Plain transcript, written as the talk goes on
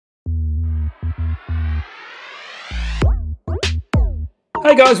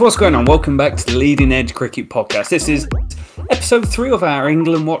Hey guys, what's going on? Welcome back to the Leading Edge Cricket Podcast. This is episode 3 of our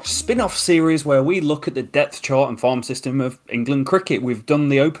England Watch spin-off series where we look at the depth chart and farm system of England cricket. We've done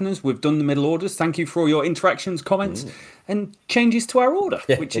the openers, we've done the middle orders. Thank you for all your interactions, comments and changes to our order,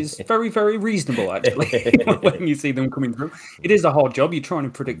 which is very, very reasonable actually when you see them coming through. It is a hard job. You're trying to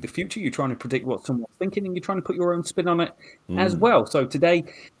predict the future, you're trying to predict what someone's thinking, and you're trying to put your own spin on it as well. So today,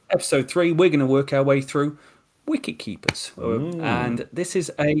 episode 3, we're going to work our way through Wicketkeepers, and this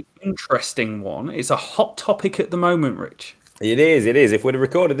is a interesting one. It's a hot topic at the moment, Rich. It is. If we'd have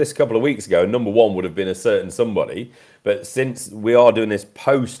recorded this a couple of weeks ago, number one would have been a certain somebody. But since we are doing this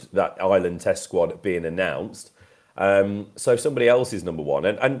post that Ireland Test squad being announced, so somebody else is number one.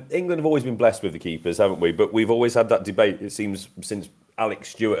 And England have always been blessed with the keepers, haven't we? But we've always had that debate, it seems, since Alex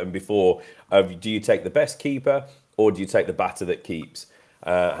Stewart and before, of do you take the best keeper or do you take the batter that keeps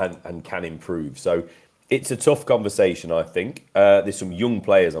and can improve? So it's a tough conversation, I think. There's some young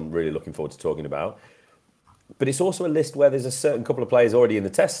players I'm really looking forward to talking about. But it's also a list where there's a certain couple of players already in the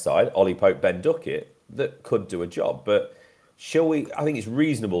Test side, Ollie Pope, Ben Duckett, that could do a job. But shall we? I think it's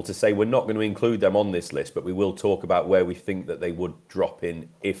reasonable to say we're not going to include them on this list, but we will talk about where we think that they would drop in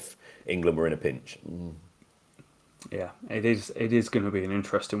if England were in a pinch. Yeah, it is going to be an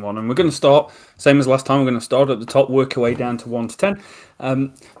interesting one. And we're going to start, same as last time, we're going to start at the top, work our way down to 1 to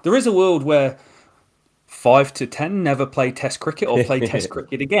 10. There is a world where 5 to 10 never play Test cricket or play Test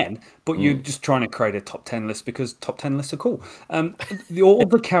cricket again, but you're just trying to create a top 10 list because top 10 lists are cool.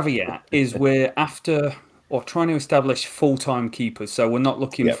 The caveat is we're after or trying to establish full-time keepers, so we're not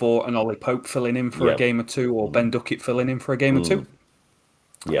looking for an Ollie Pope filling in for a game or two or Ben Duckett filling in for a game or two.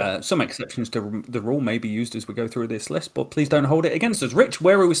 Some exceptions to the rule may be used as we go through this list, but please don't hold it against us. Rich,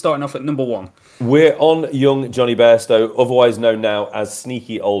 where are we starting off at number 1? We're on young Johnny Bairstow, otherwise known now as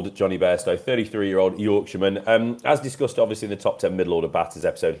sneaky old Johnny Bairstow, 33-year-old Yorkshireman. As discussed, obviously, in the top 10 middle order batters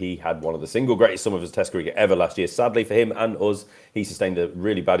episode, he had one of the single greatest summers of Test cricket ever last year. Sadly for him and us, he sustained a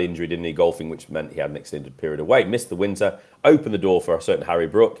really bad injury, didn't he, golfing, which meant he had an extended period away. Missed the winter, opened the door for a certain Harry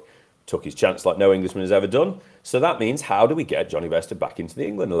Brook. Took his chance like no Englishman has ever done. So that means, how do we get Johnny Bairstow back into the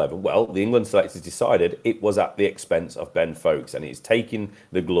England 11? Well, the England selectors decided it was at the expense of Ben Foakes, and he's taking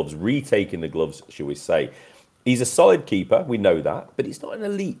the gloves, retaking the gloves, shall we say. He's a solid keeper, we know that, but he's not an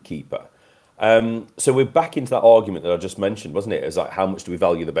elite keeper. So we're back into that argument that I just mentioned, wasn't it? It's like, how much do we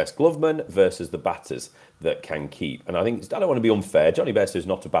value the best gloveman versus the batters that can keep? And I think, I don't want to be unfair, Johnny Bairstow is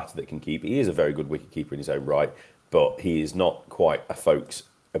not a batter that can keep. He is a very good wicketkeeper in his own right, but he is not quite a Foakes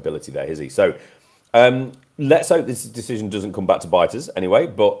ability there, is he? So let's hope this decision doesn't come back to bite us anyway,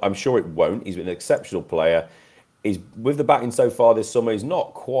 but I'm sure it won't. He's been an exceptional player. He's with the batting so far this summer. He's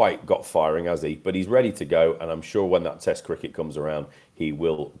not quite got firing, has he? But he's ready to go, and I'm sure when that Test cricket comes around, he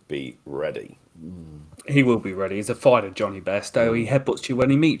will be ready. He will be ready. He's a fighter, Johnny Bairstow. He headbutts you when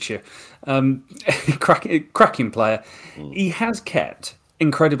he meets you. Cracking player. He has kept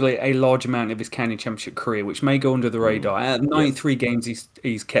incredibly a large amount of his county championship career, which may go under the radar. At 93 games,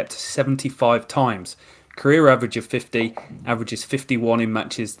 he's kept 75 times. Career average of 50, averages 51 in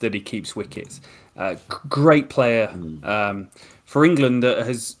matches that he keeps wickets. Great player for England that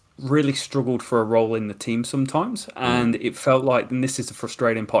has really struggled for a role in the team sometimes. And it felt like, and this is the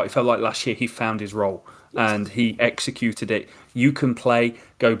frustrating part, it felt like last year he found his role and he executed it. You can play,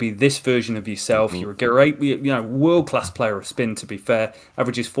 go be this version of yourself. You're a great, world-class player of spin, to be fair.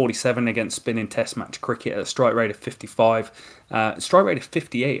 Averages 47 against spin in Test match cricket at a strike rate of 55. Strike rate of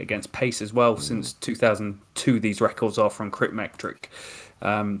 58 against pace as well since 2002. These records are from Critmetric.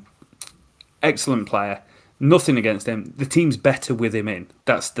 Excellent player. Nothing against him. The team's better with him in.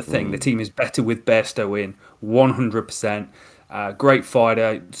 That's the thing. The team is better with Bairstow in, 100%. Great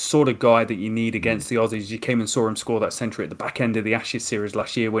fighter, sort of guy that you need against the Aussies. You came and saw him score that century at the back end of the Ashes series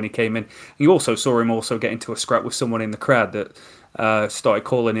last year when he came in. You also saw him also get into a scrap with someone in the crowd that started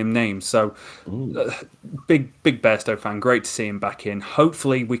calling him names. So, big Bairstow fan. Great to see him back in.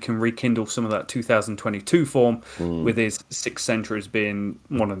 Hopefully, we can rekindle some of that 2022 form with his 6 centuries being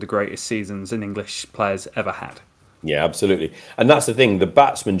one of the greatest seasons an English players ever had. Yeah, absolutely. And that's the thing. The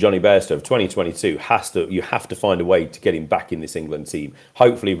batsman, Johnny Bairstow of 2022, you have to find a way to get him back in this England team.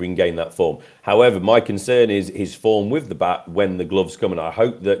 Hopefully, we can gain that form. However, my concern is his form with the bat when the gloves come. And I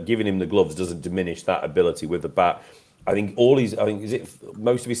hope that giving him the gloves doesn't diminish that ability with the bat. I think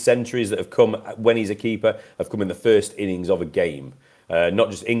most of his centuries that have come when he's a keeper have come in the first innings of a game.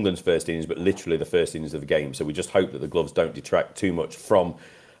 Not just England's first innings, but literally the first innings of the game. So we just hope that the gloves don't detract too much from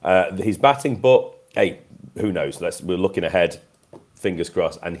his batting. But hey, who knows? We're looking ahead, fingers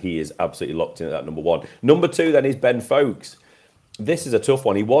crossed, and he is absolutely locked in at that number 1. Number 2 then is Ben Foakes. This is a tough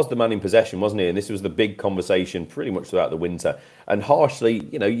one. He was the man in possession, wasn't he? And this was the big conversation pretty much throughout the winter. And harshly,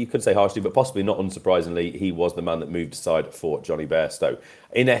 you could say harshly, but possibly not unsurprisingly, he was the man that moved aside for Johnny Bairstow.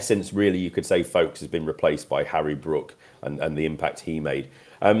 In essence, really, you could say Folkes has been replaced by Harry Brook and the impact he made.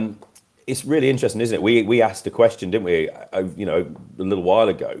 It's really interesting, isn't it? We asked a question, didn't we, a little while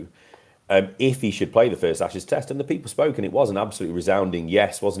ago, if he should play the first Ashes Test, and the people spoke, and it was an absolutely resounding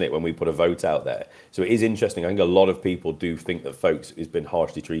yes, wasn't it, when we put a vote out there? So it is interesting. I think a lot of people do think that Folkes has been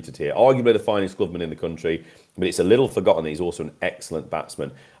harshly treated here. Arguably the finest clubman in the country, but it's a little forgotten that he's also an excellent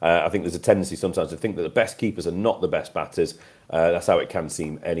batsman. I think there's a tendency sometimes to think that the best keepers are not the best batters. That's how it can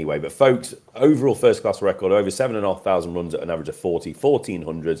seem anyway. But Folkes, overall first-class record, over 7,500 runs at an average of 40,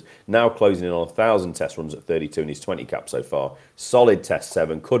 1,400s, now closing in on 1,000 test runs at 32 in his 20 caps so far. Solid test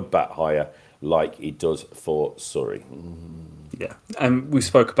 7, could bat higher like he does for Surrey. Yeah, and we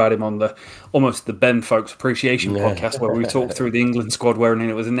spoke about him on the Ben Folkes Appreciation podcast, where we talked through the England squad when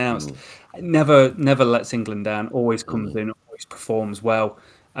it was announced. Never lets England down, always comes in, always performs well,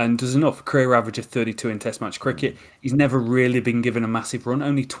 and does enough. Career average of 32 in Test match cricket. He's never really been given a massive run,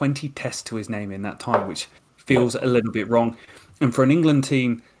 only 20 tests to his name in that time, which feels a little bit wrong. And for an England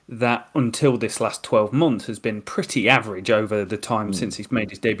team that until this last 12 months has been pretty average over the time since he's made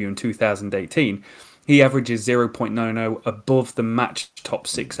his debut in 2018, he averages 0.90 above the match top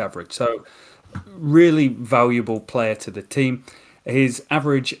 6 average. So really valuable player to the team. His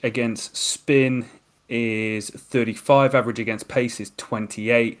average against spin is 35, average against pace is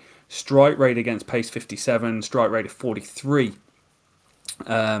 28, strike rate against pace 57, strike rate of 43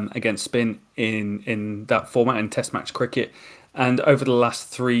 against spin in that format in Test match cricket. And over the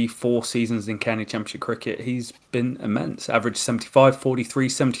last 3-4 seasons in county championship cricket, he's been immense. Average 75, 43,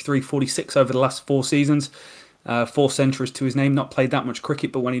 73, 46 over the last 4 seasons. 4 centuries to his name. Not played that much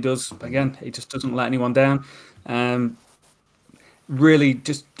cricket, but when he does, again, he just doesn't let anyone down. Really,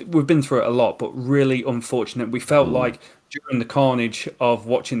 we've been through it a lot, but really unfortunate. We felt like during the carnage of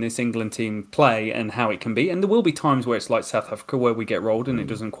watching this England team play and how it can be, and there will be times where it's like South Africa where we get rolled and it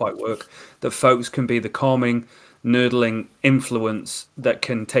doesn't quite work, that Folkes can be the calming, nurdling influence that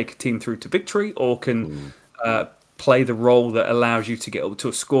can take a team through to victory, or can play the role that allows you to get up to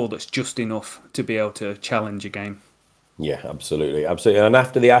a score that's just enough to be able to challenge a game. Yeah, absolutely. And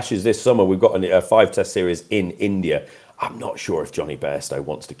after the Ashes this summer, we've got a 5-test series in India. I'm not sure if Johnny Bairstow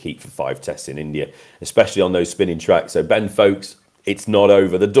wants to keep for 5 tests in India, especially on those spinning tracks. So Ben Folkes, it's not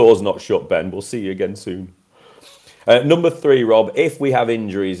over. The door's not shut, Ben. We'll see you again soon. Number 3, Rob, if we have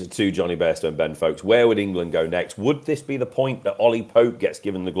injuries to Johnny Bairstow and Ben Folkes, where would England go next? Would this be the point that Ollie Pope gets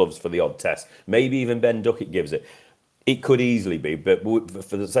given the gloves for the odd test? Maybe even Ben Duckett gives it. It could easily be, but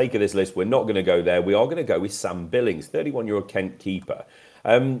for the sake of this list, we're not going to go there. We are going to go with Sam Billings, 31-year-old Kent keeper.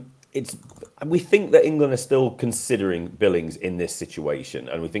 We think that England are still considering Billings in this situation,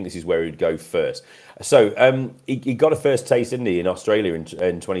 and we think this is where he'd go first. So he got a first taste, didn't he, in Australia in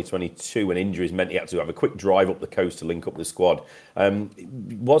 2022 when injuries meant he had to have a quick drive up the coast to link up the squad. He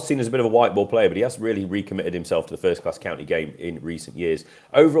was seen as a bit of a white ball player, but he has really recommitted himself to the first-class county game in recent years.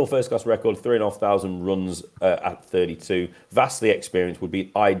 Overall first-class record, 3,500 runs at 32. Vastly experienced, would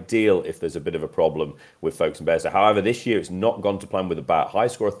be ideal if there's a bit of a problem with Folkes and Bairstow. However, this year it's not gone to plan with the bat. High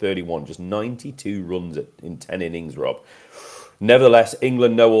score of 31, just 92 runs in 10 innings, Rob. Nevertheless,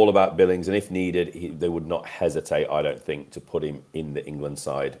 England know all about Billings, and if needed, they would not hesitate, I don't think, to put him in the England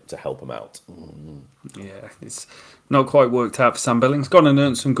side to help him out. Yeah, it's not quite worked out for Sam Billings. Gone and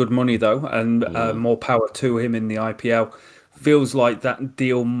earned some good money, though, and more power to him in the IPL. Feels like that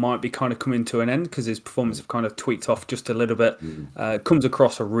deal might be kind of coming to an end because his performance have kind of tweaked off just a little bit. Comes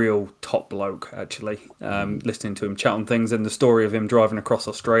across a real top bloke, actually. Listening to him chat on things, and the story of him driving across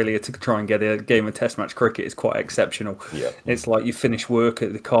Australia to try and get a game of Test match cricket is quite exceptional. Yeah. It's like you finish work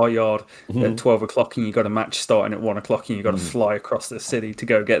at the car yard at 12 o'clock and you got a match starting at 1 o'clock and you got to fly across the city to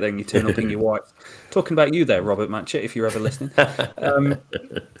go get there, and you turn up in your white. Talking about you there, Robert Matchett, if you're ever listening.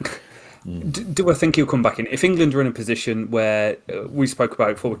 Do I think he'll come back in? If England are in a position where we spoke about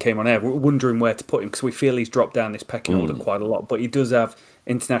it before we came on air, we're wondering where to put him because we feel he's dropped down this pecking order quite a lot. But he does have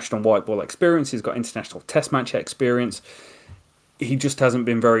international white ball experience. He's got international Test match experience. He just hasn't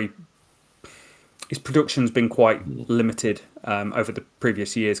been very. His production's been quite limited over the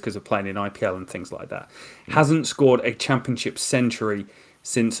previous years because of playing in IPL and things like that. Hasn't scored a championship century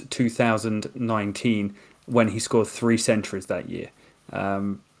since 2019 when he scored 3 centuries that year.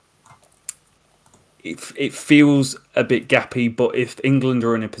 It feels a bit gappy, but if England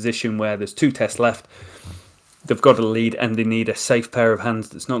are in a position where there's 2 tests left, they've got a lead and they need a safe pair of hands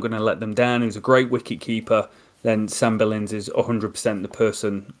that's not going to let them down, who's a great wicket keeper, then Sam Billings is 100% the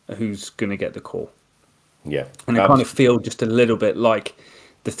person who's going to get the call. Yeah. And I kind of feel just a little bit like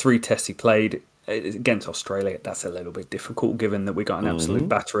the 3 tests he played against Australia, that's a little bit difficult given that we got an absolute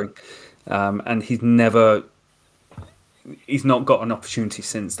battering. And he's not got an opportunity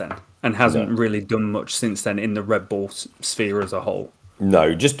since then, and hasn't really done much since then in the red ball sphere as a whole.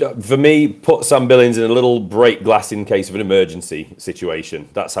 No, just for me, put Sam Billings in a little break glass in case of an emergency situation.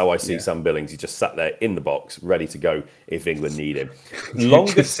 That's how I see Sam Billings. He just sat there in the box, ready to go if England need him.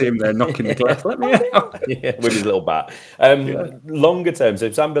 Just see him there knocking the glass. Let me out. With his little bat. Longer term,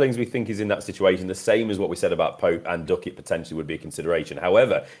 so Sam Billings, we think, is in that situation, the same as what we said about Pope and Duckett potentially would be a consideration.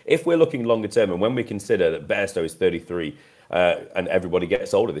 However, if we're looking longer term, and when we consider that Bairstow is 33, and everybody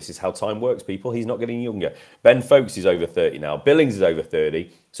gets older. This is how time works, people. He's not getting younger. Ben Folkes is over 30 now. Billings is over 30.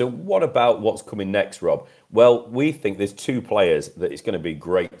 So what about what's coming next, Rob? Well, we think there's 2 players that it's going to be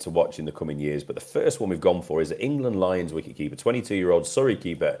great to watch in the coming years. But the first one we've gone for is the England Lions wicketkeeper, 22-year-old Surrey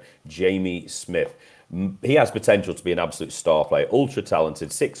keeper, Jamie Smith. He has potential to be an absolute star player, ultra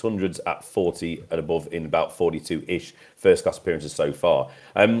talented, 600s at 40 and above in about 42-ish first-class appearances so far.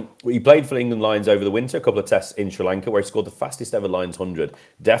 He played for the England Lions over the winter, a couple of tests in Sri Lanka, where he scored the fastest ever Lions 100.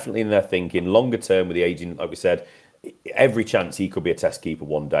 Definitely in their thinking, longer term with the aging, like we said, every chance he could be a test keeper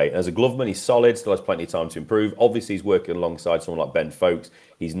one day. And as a gloveman, he's solid, still has plenty of time to improve. Obviously, he's working alongside someone like Ben Folkes.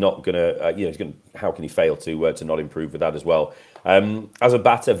 He's not going to, how can he fail to not improve with that as well? As a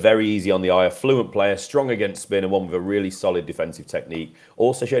batter, very easy on the eye, a fluent player, strong against spin, and one with a really solid defensive technique.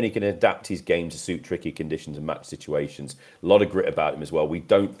 Also shown he can adapt his game to suit tricky conditions and match situations. A lot of grit about him as well. We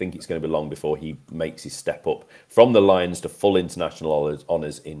don't think it's going to be long before he makes his step up from the Lions to full international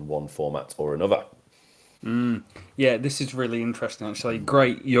honours in one format or another. Yeah, this is really interesting, actually.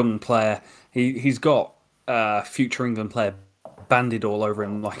 Great young player. He's got future England player banded all over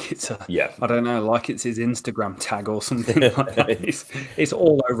him like it's I don't know, like it's his Instagram tag or something like that. It's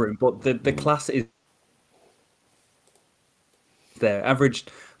all over him. But the class is there. Averaged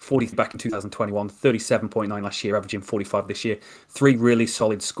 40 back in 2021, 37.9 last year, averaging 45 this year. 3 really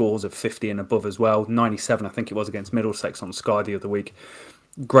solid scores of 50 and above as well. 97, I think it was, against Middlesex on Sky the other week.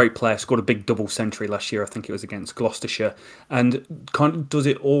 Great player, scored a big double century last year. I think it was against Gloucestershire, and kind of does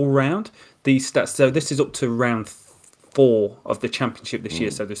it all round. These stats. So this is up to round 4 of the championship this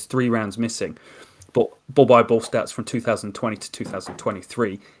year. So there's 3 rounds missing. But ball by ball stats from 2020 to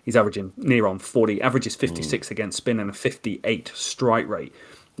 2023, he's averaging near on 40. Averages 56 against spin and a 58 strike rate,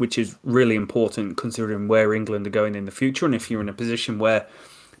 which is really important considering where England are going in the future. And if you're in a position where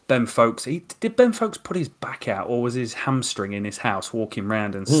Ben Folkes, did Ben Folkes put his back out, or was his hamstring in his house walking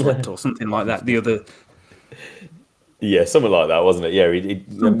around and slipped or something like that? The other, something like that, wasn't it? Yeah,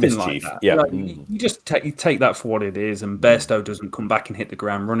 mischief. Like that. Yeah, like, you just take that for what it is. And Bairstow doesn't come back and hit the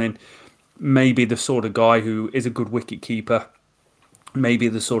ground running. Maybe the sort of guy who is a good wicket keeper, maybe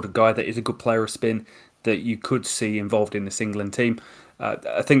the sort of guy that is a good player of spin that you could see involved in this England team.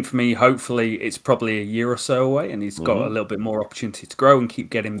 I think for me, hopefully, it's probably a year or so away, and he's got a little bit more opportunity to grow and keep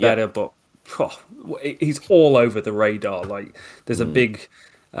getting better. But he's all over the radar. Like there's a big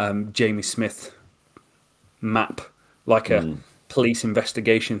Jamie Smith map, like a police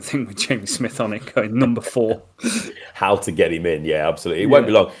investigation thing with Jamie Smith on it, going number 4. How to get him in? Yeah, absolutely. It won't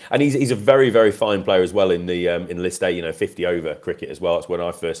be long, and he's a very, very fine player as well in the in List A. 50 over cricket as well. That's when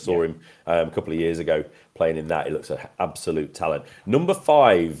I first saw him a couple of years ago playing in that. He looks an absolute talent. Number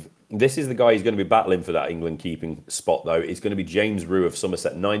 5. This is the guy who's going to be battling for that England keeping spot, though. It's going to be James Rew of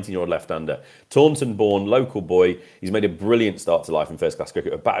Somerset, 19-year-old left-hander. Taunton-born, local boy. He's made a brilliant start to life in first-class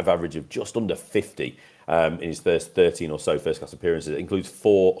cricket, a batting average of just under 50 in his first 13 or so first-class appearances. It includes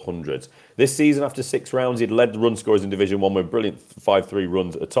 400s. This season, after 6 rounds, he'd led the run scorers in Division 1 with brilliant 5-3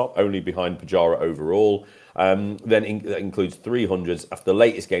 runs at the top, only behind Pujara overall. Then that includes 300s. After the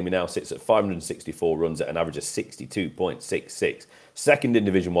latest game, he now sits at 564 runs at an average of 62.66. Second in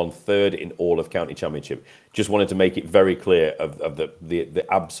Division 1, third in all of County Championship. Just wanted to make it very clear of the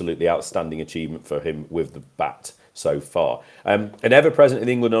absolutely outstanding achievement for him with the bat so far. And ever present in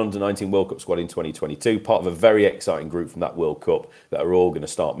the England Under-19 World Cup squad in 2022, part of a very exciting group from that World Cup that are all going to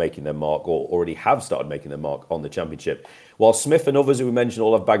start making their mark, or already have started making their mark on the Championship. While Smith and others who we mentioned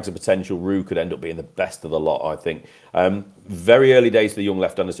all have bags of potential, Rew could end up being the best of the lot, I think. Very early days for the young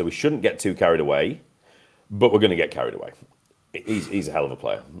left-hander, so we shouldn't get too carried away, but we're going to get carried away. He's a hell of a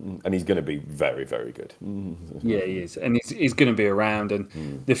player, and he's going to be very, very good. Yeah, he is, and he's going to be around,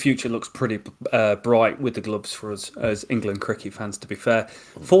 and the future looks pretty bright with the gloves for us as England cricket fans, to be fair.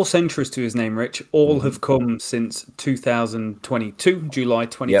 4 centuries to his name, Rich. All have come since 2022, July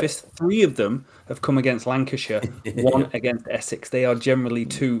 25th. Yep. 3 of them have come against Lancashire, 1 against Essex. They are generally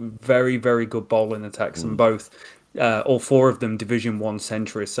 2 very, very good bowling attacks, and both all 4 of them Division 1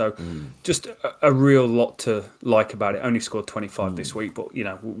 centuries. So just a real lot to like about it. Only scored 25 this week, but you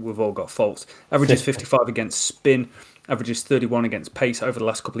know, we've all got faults. Averages 55 against spin, averages 31 against pace over the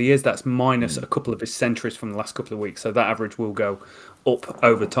last couple of years. That's minus a couple of his centuries from the last couple of weeks. So that average will go up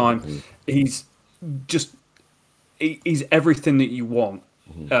over time. He's everything that you want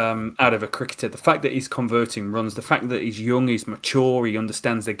out of a cricketer. The fact that he's converting runs, the fact that he's young, he's mature, he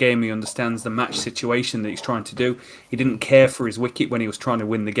understands the game, he understands the match situation that he's trying to do. He didn't care for his wicket when he was trying to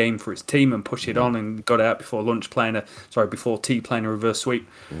win the game for his team and push it on, and got out before before tea playing a reverse sweep.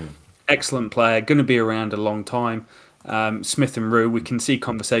 Excellent player, going to be around a long time. Smith and Rowe, we can see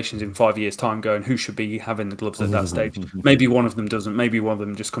conversations in 5 years' time going, who should be having the gloves at that stage? Maybe one of them doesn't. Maybe one of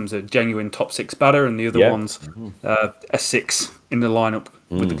them just comes a genuine top 6 batter, and the other one's a 6 in the lineup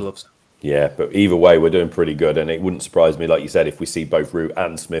with the gloves. Yeah, but either way, we're doing pretty good, and it wouldn't surprise me, like you said, if we see both Root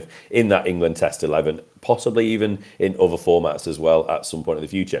and Smith in that England Test 11, possibly even in other formats as well at some point in the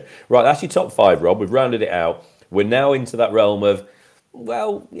future. Right, that's your top 5, Rob. We've rounded it out. We're now into that realm of,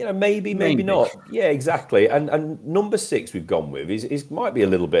 well, you know, maybe not. Yeah, exactly. And number 6 we've gone with is might be a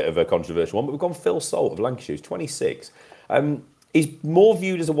little bit of a controversial one, but we've gone Phil Salt of Lancashire, who's 26. He's more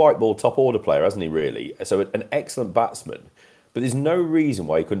viewed as a white ball top order player, hasn't he, really? So an excellent batsman. But there's no reason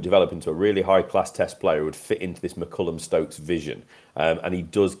why he couldn't develop into a really high-class Test player who would fit into this McCullum-Stokes vision. And he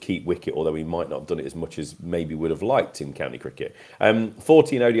does keep wicket, although he might not have done it as much as maybe would have liked in county cricket.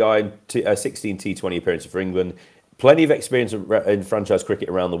 14 ODI and 16 T20 appearances for England. Plenty of experience in franchise cricket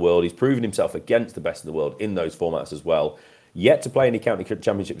around the world. He's proven himself against the best in the world in those formats as well. Yet to play any county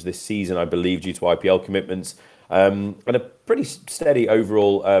championships this season, I believe, due to IPL commitments. And a pretty steady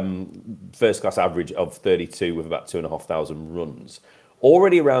overall first-class average of 32 with about 2,500 runs.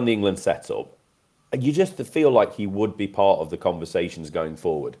 Already around the England setup, you just feel like he would be part of the conversations going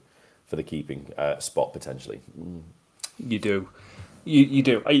forward for the keeping spot, potentially. You do. You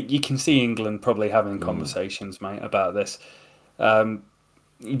do. You can see England probably having conversations, mate, about this.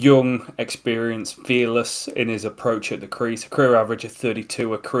 Young, experienced, fearless in his approach at the crease. A career average of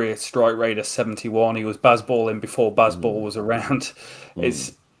 32, a career strike rate of 71. He was Bazballing before Bazball was around.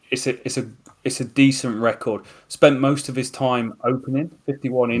 It's a decent record. Spent most of his time opening,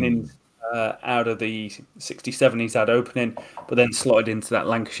 51 innings out of the 67 he's had opening, but then slotted into that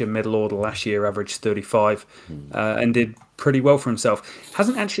Lancashire middle order last year, averaged 35, and did pretty well for himself.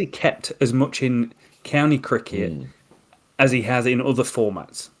 Hasn't actually kept as much in county cricket as he has in other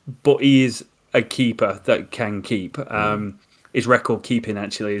formats, but he is a keeper that can keep. His record keeping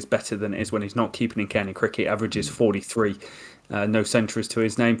actually is better than it is when he's not keeping in county cricket. Averages 43, no centuries to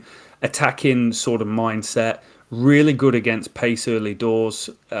his name. Attacking sort of mindset, really good against pace early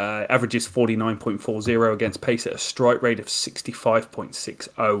doors. Averages 49.40 against pace at a strike rate of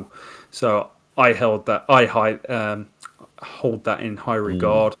 65.60. So I hold that in high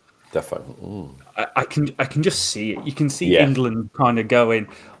regard. Definitely. I can just see it. You can see England kind of going,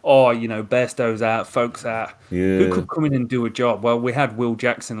 oh, you know, Bairstow's out, Folks out. Who could come in and do a job? Well, we had Will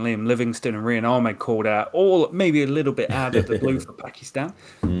Jackson, Liam Livingstone and Rian Ahmed called out, all maybe a little bit out of the blue for Pakistan.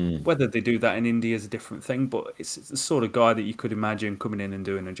 Whether they do that in India is a different thing, but it's the sort of guy that you could imagine coming in and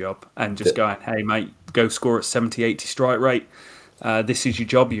doing a job and just going, hey, mate, go score at 70, 80 strike rate. This is your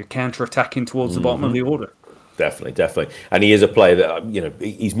job. You're counter-attacking towards the bottom of the order. Definitely. And he is a player that, you know,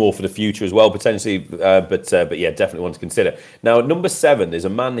 he's more for the future as well, potentially. But yeah, definitely one to consider. Now, at number 7, there's a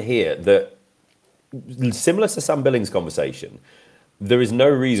man here that, similar to Sam Billings' conversation, there is no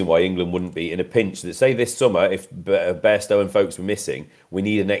reason why England wouldn't be in a pinch that, say, this summer, if Bairstow and Folks were missing, we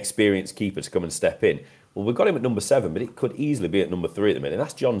need an experienced keeper to come and step in. Well, we've got him at number 7, but it could easily be at number 3 at the minute. And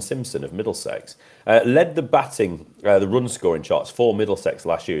that's John Simpson of Middlesex. Led the batting, the run scoring charts for Middlesex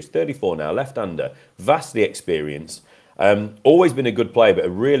last year. He's 34 now, left-hander, vastly experienced. Always been a good player, but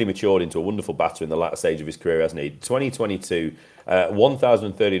really matured into a wonderful batter in the latter stage of his career, hasn't he? 2022,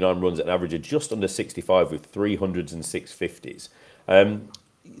 1,039 runs at an average of just under 65 with 300s and 650s.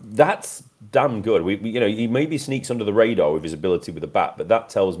 That's damn good. You know, he maybe sneaks under the radar with his ability with the bat, but that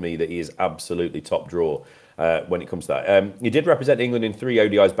tells me that he is absolutely top draw when it comes to that. He did represent England in 3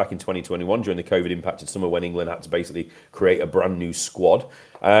 ODIs back in 2021 during the COVID-impacted summer when England had to basically create a brand new squad.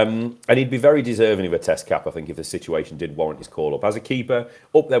 And he'd be very deserving of a Test cap, I think, if the situation did warrant his call-up. As a keeper,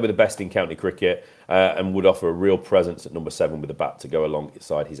 up there with the best in county cricket, and would offer a real presence at number 7 with the bat to go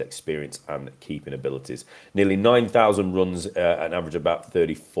alongside his experience and keeping abilities. Nearly 9,000 runs, an average of about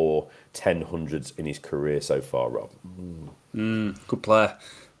 34 1000s in his career so far, Rob. Good player.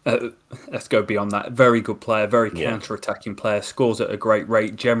 Let's go beyond that. Very good player, very counter-attacking player, scores at a great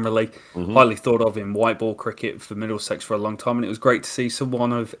rate generally. Highly thought of in white ball cricket for Middlesex for a long time, and it was great to see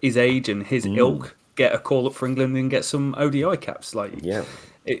someone of his age and his ilk get a call up for England and get some ODI caps. Like, yeah,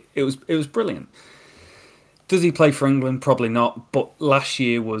 it was brilliant. Does he play for England? Probably not. But last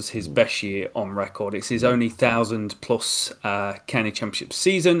year was his best year on record. It's his only 1,000+ county championship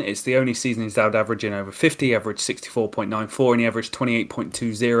season. It's the only season he's out averaging over 50, averaged 64.94, and he averaged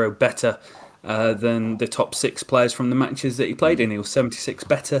 28.20, better than the top 6 players from the matches that he played in. He was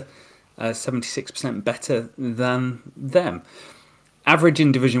 76% better than them. Average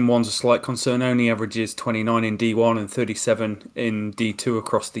in Division 1's a slight concern. Only averages 29 in D1 and 37 in D2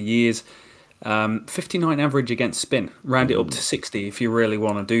 across the years. 59 average against spin. Round it up to 60 if you really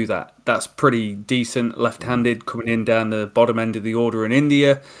want to do that. That's pretty decent. Left-handed, coming in down the bottom end of the order in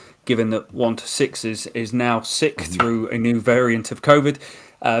India, given that 1 to 6 is now sick through a new variant of COVID.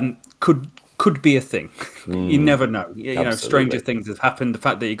 Could be a thing. You never know. You know, stranger things have happened. The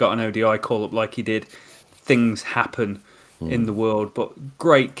fact that he got an ODI call-up like he did, things happen in the world. But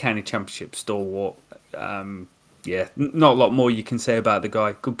great county championship stalwart. Yeah, not a lot more you can say about the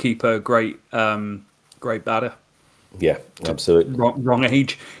guy. Good keeper, great batter. Yeah, absolutely. Wrong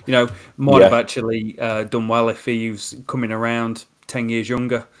age. You know, might have actually done well if he was coming around 10 years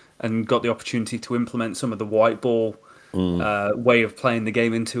younger and got the opportunity to implement some of the white ball way of playing the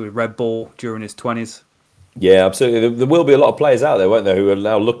game into a red ball during his 20s. Yeah, absolutely. There will be a lot of players out there, won't there, who are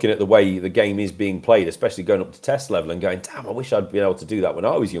now looking at the way the game is being played, especially going up to test level and going, damn, I wish I'd been able to do that when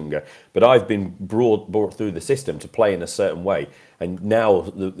I was younger. But I've been brought through the system to play in a certain way. And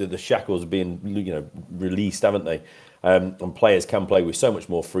now the shackles are being, released, haven't they? And players can play with so much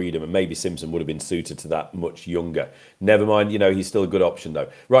more freedom, and maybe Simpson would have been suited to that much younger. Never mind, he's still a good option though.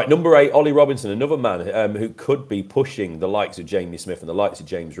 Right, number 8, Ollie Robinson, another man who could be pushing the likes of Jamie Smith and the likes of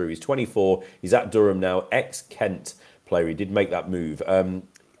James Rew. He's 24, he's at Durham now, ex-Kent player. He did make that move.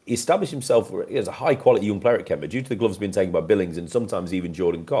 He established himself as a high-quality young player at Kent, but due to the gloves being taken by Billings and sometimes even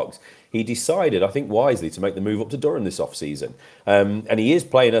Jordan Cox, he decided, I think wisely, to make the move up to Durham this off-season. And he is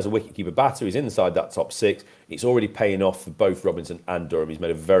playing as a wicketkeeper batter. He's inside that top 6. It's already paying off for both Robinson and Durham. He's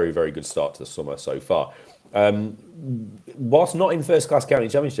made a very, very good start to the summer so far. Whilst not in first-class county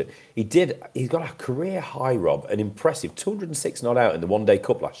championship, he's got a career high, Rob, an impressive 206 not out in the one-day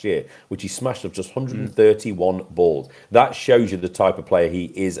cup last year, which he smashed off just 131 balls. That shows you the type of player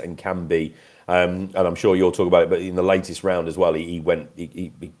he is and can be. And I'm sure you'll talk about it, but in the latest round as well, he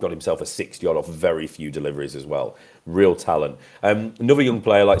got himself a 60 odd off very few deliveries as well. Real talent. Another young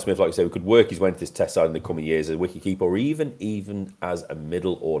player like Smith, like I say, who could work his way into this test side in the coming years as a wicketkeeper, or even as a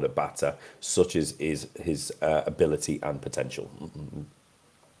middle order batter, such as is his ability and potential.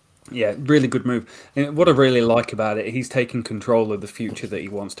 Yeah, really good move. And what I really like about it, he's taking control of the future that he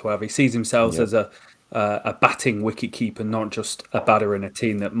wants to have. He sees himself as a batting wicketkeeper, not just a batter in a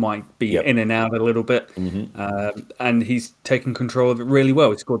team that might be in and out a little bit. And he's taken control of it really well.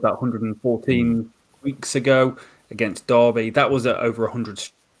 He scored that 114 weeks ago against Derby. That was at over 100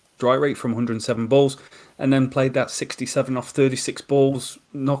 strike rate from 107 balls, and then played that 67 off 36 balls,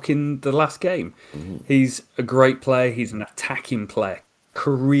 knocking the last game. He's a great player. He's an attacking player.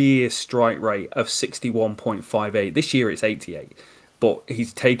 Career strike rate of 61.58. This year it's 88. But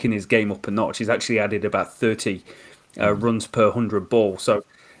he's taken his game up a notch. He's actually added about 30 runs per 100 balls. So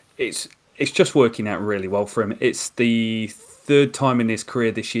it's just working out really well for him. It's the 3rd time in his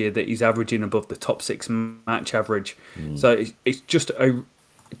career this year that he's averaging above the top 6 match average. So it's just a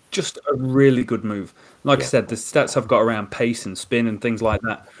really good move. Like I said, the stats I've got around pace and spin and things like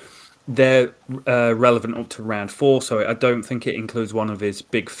that, they're relevant up to round 4. So I don't think it includes one of his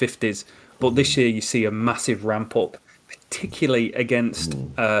big 50s. But this year you see a massive ramp up, particularly against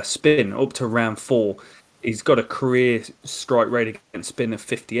spin, up to round 4. He's got a career strike rate against spin of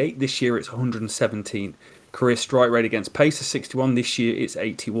 58. This year it's 117. Career strike rate against pace of 61. This year it's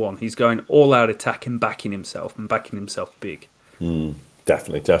 81. He's going all out attack and backing himself big.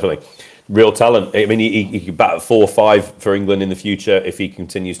 Definitely. Real talent. I mean, he could bat at 4-5 for England in the future if he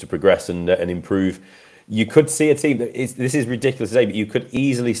continues to progress and improve. You could see a team this is ridiculous to say, but you could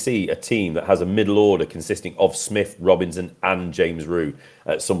easily see a team that has a middle order consisting of Smith, Robinson, and James Rew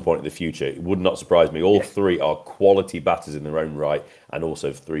at some point in the future. It would not surprise me. All 3 are quality batters in their own right, and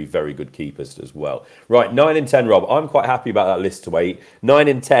also 3 very good keepers as well. Right, 9 and 10, Rob. I'm quite happy about that list to 8. 9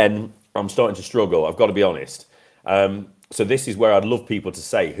 and 10, I'm starting to struggle. I've got to be honest. So this is where I'd love people to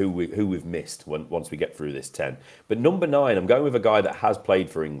say who we've missed once we get through this 10. But number 9, I'm going with a guy that has played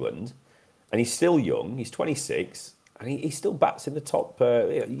for England. And he's still young. He's 26, and he still bats in the top,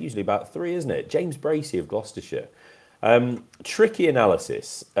 usually about 3, isn't it? James Bracey of Gloucestershire. Tricky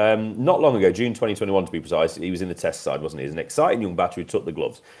analysis. Not long ago, June 2021 to be precise, he was in the test side, wasn't he? He's an exciting young batter who took the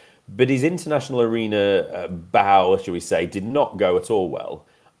gloves. But his international arena bow, shall we say, did not go at all well.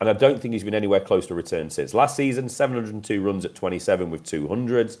 and I don't think he's been anywhere close to return since. Last season, 702 runs at 27 with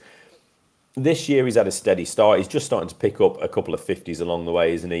 200s. This year, he's had a steady start. He's just starting to pick up a couple of 50s along the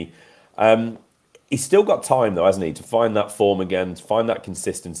way, isn't he? He's still got time, though, hasn't he, to find that form again, to find that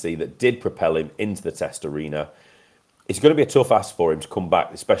consistency that did propel him into the Test arena. It's going to be a tough ask for him to come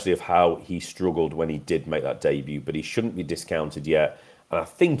back, especially of how he struggled when he did make that debut, but he shouldn't be discounted yet. And I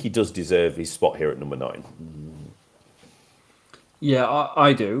think he does deserve his spot here at number 9. Yeah,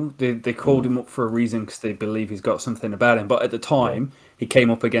 I do. They called him up for a reason because they believe he's got something about him. But at the time, he came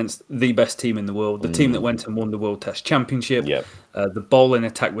up against the best team in the world, the team that went and won the World Test Championship. Yeah. The bowling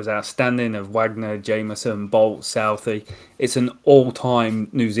attack was outstanding of Wagner, Jameson, Bolt, Southey. It's an all-time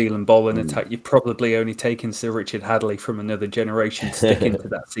New Zealand bowling attack. You're probably only taking Sir Richard Hadley from another generation to stick into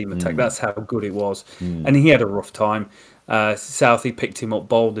that team attack. That's how good it was. And he had a rough time. Southey picked him up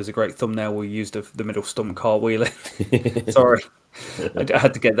bowled. There's a great thumbnail we used of the middle stump cartwheeling. Sorry. I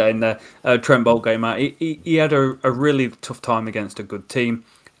had to get that in there. Trent Bolt came out. He had a really tough time against a good team.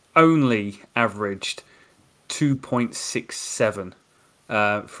 Only averaged 2.67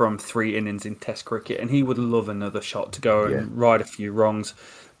 from 3 innings in Test cricket, and he would love another shot to go and right a few wrongs.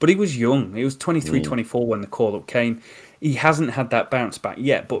 But he was young. He was 23, 24 when the call-up came. He hasn't had that bounce back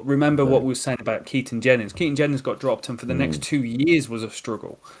yet. But remember what we were saying about Keaton Jennings. Keaton Jennings got dropped, and for the next 2 years was a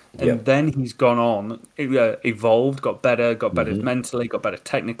struggle. And then he's gone on, evolved, got better mentally, got better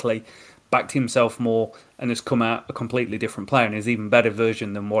technically, backed himself more, and has come out a completely different player and is even better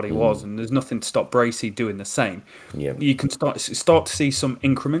version than what he was. And there's nothing to stop Bracey doing the same. You can start to see some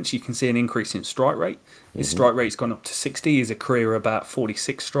increments. You can see an increase in strike rate. His strike rate's gone up to 60. He's a career about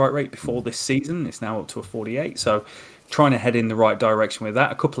 46 strike rate before this season. It's now up to a 48. So trying to head in the right direction with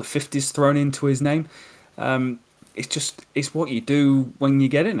that. A couple of 50s thrown into his name. It's what you do when you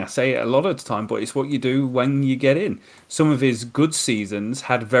get in. I say it a lot of the time, but it's what you do when you get in. Some of his good seasons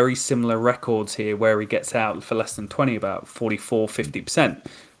had very similar records here where he gets out for less than 20, about 44, 50%.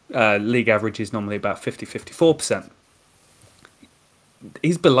 League average is normally about 50, 54%.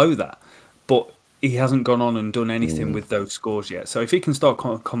 He's below that, but he hasn't gone on and done anything with those scores yet. So if he can start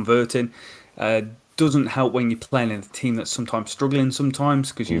converting, doesn't help when you're playing in a team that's sometimes struggling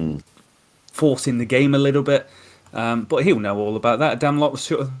sometimes because you're forcing the game a little bit. But he'll know all about that a damn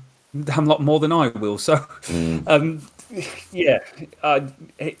lot more than I will. So, he's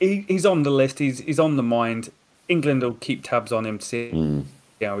on the list. He's on the mind. England will keep tabs on him to see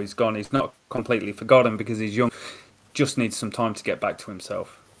how he's gone. He's not completely forgotten because he's young. Just needs some time to get back to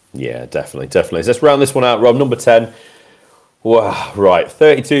himself. Yeah, definitely. So let's round this one out, Rob. Number 10. Wow, right.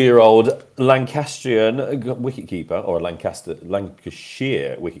 32-year-old Lancastrian wicketkeeper, or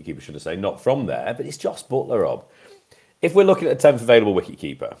Lancashire wicketkeeper, should I say, not from there, but it's Jos Buttler, Rob. If we're looking at a 10th available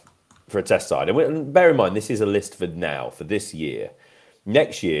wicketkeeper for a Test side, and bear in mind, this is a list for now, for this year.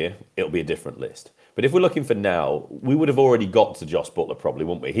 Next year, it'll be a different list. But if we're looking for now, we would have already got to Jos Buttler probably,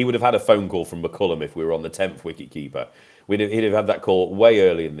 wouldn't we? He would have had a phone call from McCullum if we were on the 10th wicketkeeper. He'd have had that call way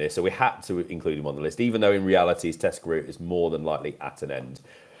early in this, so we had to include him on the list, even though in reality his Test career is more than likely at an end.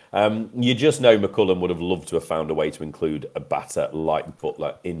 You just know McCullum would have loved to have found a way to include a batter like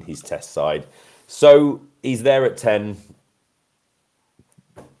Buttler in his Test side. So he's there at 10.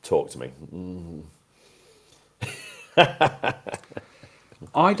 Talk to me.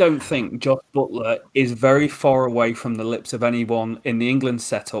 I don't think Jos Buttler is very far away from the lips of anyone in the England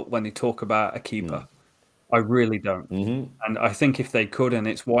setup when they talk about a keeper. I really don't. And I think if they could, and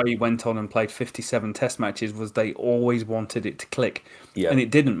it's why he went on and played 57 Test matches, was they always wanted it to click. And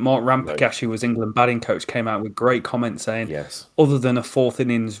it didn't. Mark Ramprakash, who was England batting coach, came out with great comments saying, other than a fourth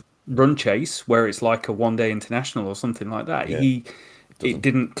innings run chase, where it's like a one-day international or something like that, it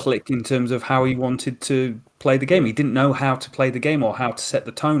didn't click in terms of how he wanted to play the game. He didn't know how to play the game or how to set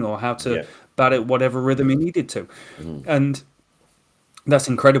the tone or how to bat it whatever rhythm he needed to. And that's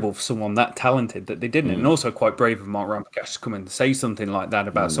incredible for someone that talented that they didn't. And also quite brave of Mark Ramprakash to come and say something like that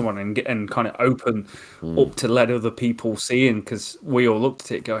about someone and kind of open up to let other people see in, because we all looked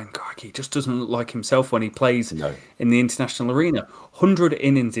at it going, God, he just doesn't look like himself when he plays in the international arena. 100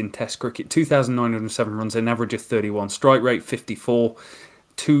 innings in Test cricket, 2,907 runs, an average of 31, strike rate 54,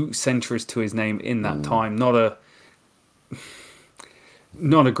 2 centuries to his name in that time. Not a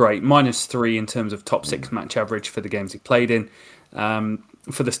great -3 in terms of top 6 match average for the games he played in.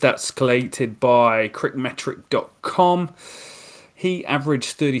 For the stats collated by crickmetric.com, he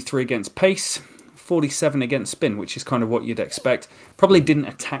averaged 33 against pace, 47 against spin, which is kind of what you'd expect. Probably didn't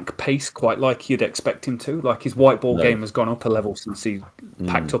attack pace quite like you'd expect him to. Like his white ball game has gone up a level since he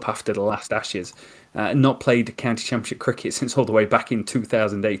packed up after the last Ashes. Not played county championship cricket since all the way back in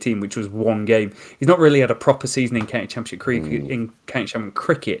 2018, which was one game. He's not really had a proper season in county championship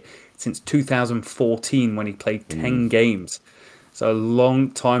cricket since 2014 when he played 10 games. So a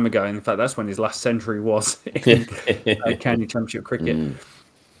long time ago. In fact, that's when his last century was in county championship cricket.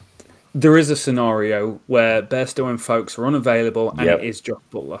 There is a scenario where Bairstow and Folkes are unavailable, and it is Josh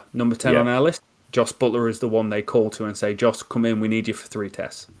Buttler. Number 10 on our list, Josh Buttler is the one they call to and say, Josh, come in, we need you for 3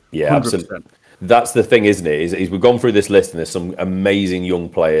 tests. Yeah, 100%. Absolutely. That's the thing, isn't it? Is we've gone through this list, and there's some amazing young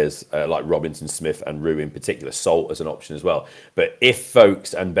players like Robinson, Smith, and Rue in particular. Salt as an option as well. But if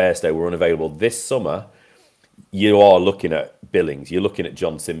Folkes and Bairstow were unavailable this summer, you are looking at Billings, you're looking at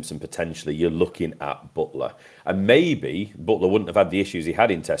John Simpson potentially, you're looking at Buttler. And maybe Buttler wouldn't have had the issues he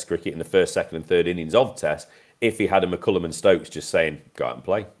had in Test cricket in the first, second and third innings of Test if he had a McCullum and Stokes just saying, go out and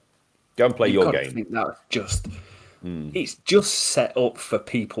play. Go and play your game. I think that's just... It's just set up for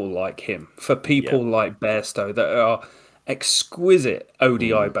people like him, for people like Bairstow that are exquisite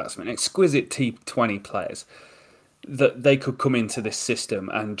ODI batsmen, exquisite T20 players, that they could come into this system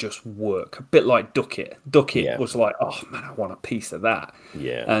and just work. A bit like Duckett. Duckett was like, oh man, I want a piece of that.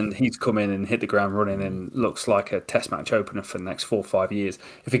 Yeah. And he's come in and hit the ground running and looks like a test match opener for the next 4 or 5 years.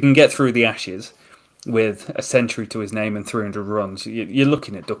 If he can get through the Ashes with a century to his name and 300 runs, you're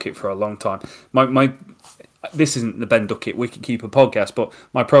looking at Duckett for a long time. This isn't the Ben Duckett Wicketkeeper podcast, but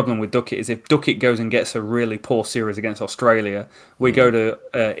my problem with Duckett is if Duckett goes and gets a really poor series against Australia, we go to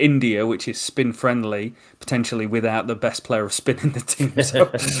India, which is spin friendly, potentially without the best player of spin in the team. So,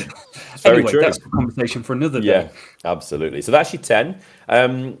 anyway, that's a conversation for another day. Yeah, absolutely. So that's your 10.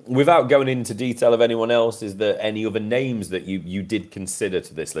 Without going into detail of anyone else, is there any other names that you did consider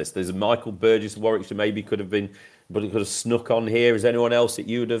to this list? There's Michael Burgess, Warwickshire, maybe could have been, but it could have snuck on here. Is there anyone else that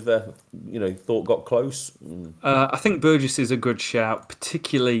you would have, thought got close? I think Burgess is a good shout,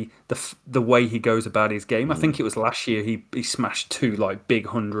 particularly the way he goes about his game. I think it was last year he smashed 2 like big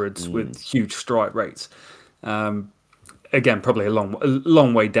hundreds with huge strike rates. Again, probably a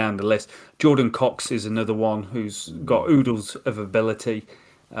long way down the list. Jordan Cox is another one who's got oodles of ability.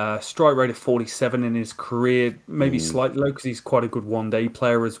 Strike rate of 47 in his career, maybe slightly low because he's quite a good one-day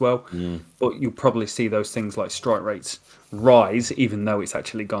player as well. But you'll probably see those things like strike rates rise, even though it's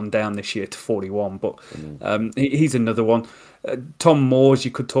actually gone down this year to 41. But he's another one. Tom Moores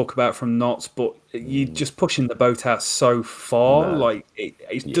you could talk about from Notts, but you're just pushing the boat out so far. Like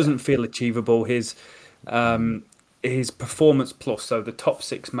it doesn't feel achievable. His performance plus, so the top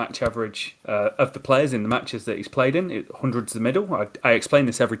 6 match average of the players in the matches that he's played in, hundreds the middle. I explain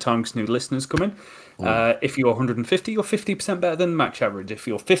this every time because new listeners come in. If you're 150, you're 50% better than the match average. If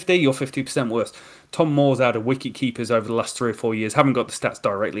you're 50, you're 50% worse. Tom Moore's out of Wicketkeepers over the last 3 or 4 years. Haven't got the stats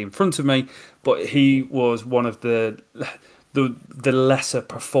directly in front of me, but he was one of the lesser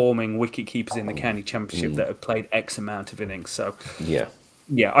performing Wicketkeepers in the county championship that have played X amount of innings. So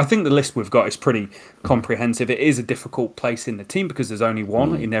yeah, I think the list we've got is pretty comprehensive. It is a difficult place in the team because there's only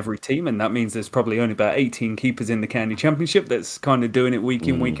one in every team, and that means there's probably only about 18 keepers in the county championship that's kind of doing it week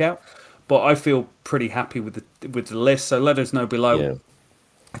in, week out. But I feel pretty happy with the list. So let us know below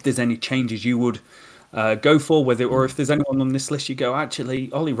if there's any changes you would go for, or if there's anyone on this list you go,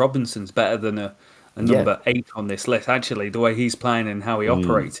 actually, Ollie Robinson's better than a number 8 on this list. Actually, the way he's playing and how he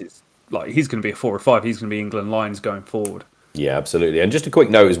operates, is like he's going to be a 4 or 5. He's going to be England Lions going forward. Yeah, absolutely. And just a quick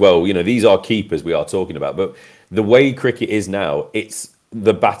note as well, these are keepers we are talking about, but the way cricket is now, it's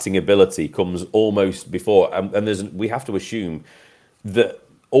the batting ability comes almost before, and we have to assume that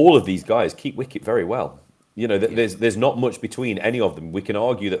all of these guys keep wicket very well. There's not much between any of them. We can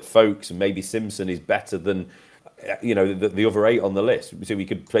argue that Folkes and maybe Simpson is better than the other 8 on the list, so we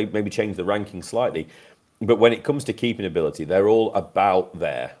could maybe change the ranking slightly. But when it comes to keeping ability, they're all about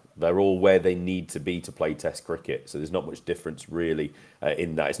there. They're all where they need to be to play Test cricket. So there's not much difference really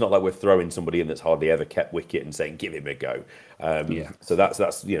in that. It's not like we're throwing somebody in that's hardly ever kept wicket and saying, give him a go. So that's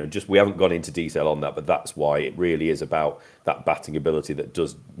just we haven't gone into detail on that, but that's why it really is about that batting ability that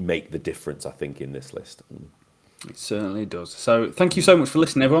does make the difference, I think, in this list. It certainly does. So thank you so much for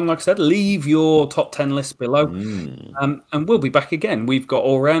listening, everyone. Like I said, leave your top 10 list below. And we'll be back again. We've got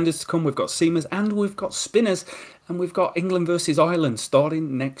all-rounders to come. We've got seamers and we've got spinners. And we've got England versus Ireland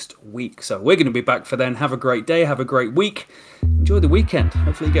starting next week. So we're going to be back for then. Have a great day. Have a great week. Enjoy the weekend.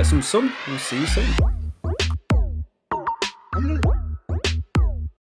 Hopefully you get some sun. We'll see you soon.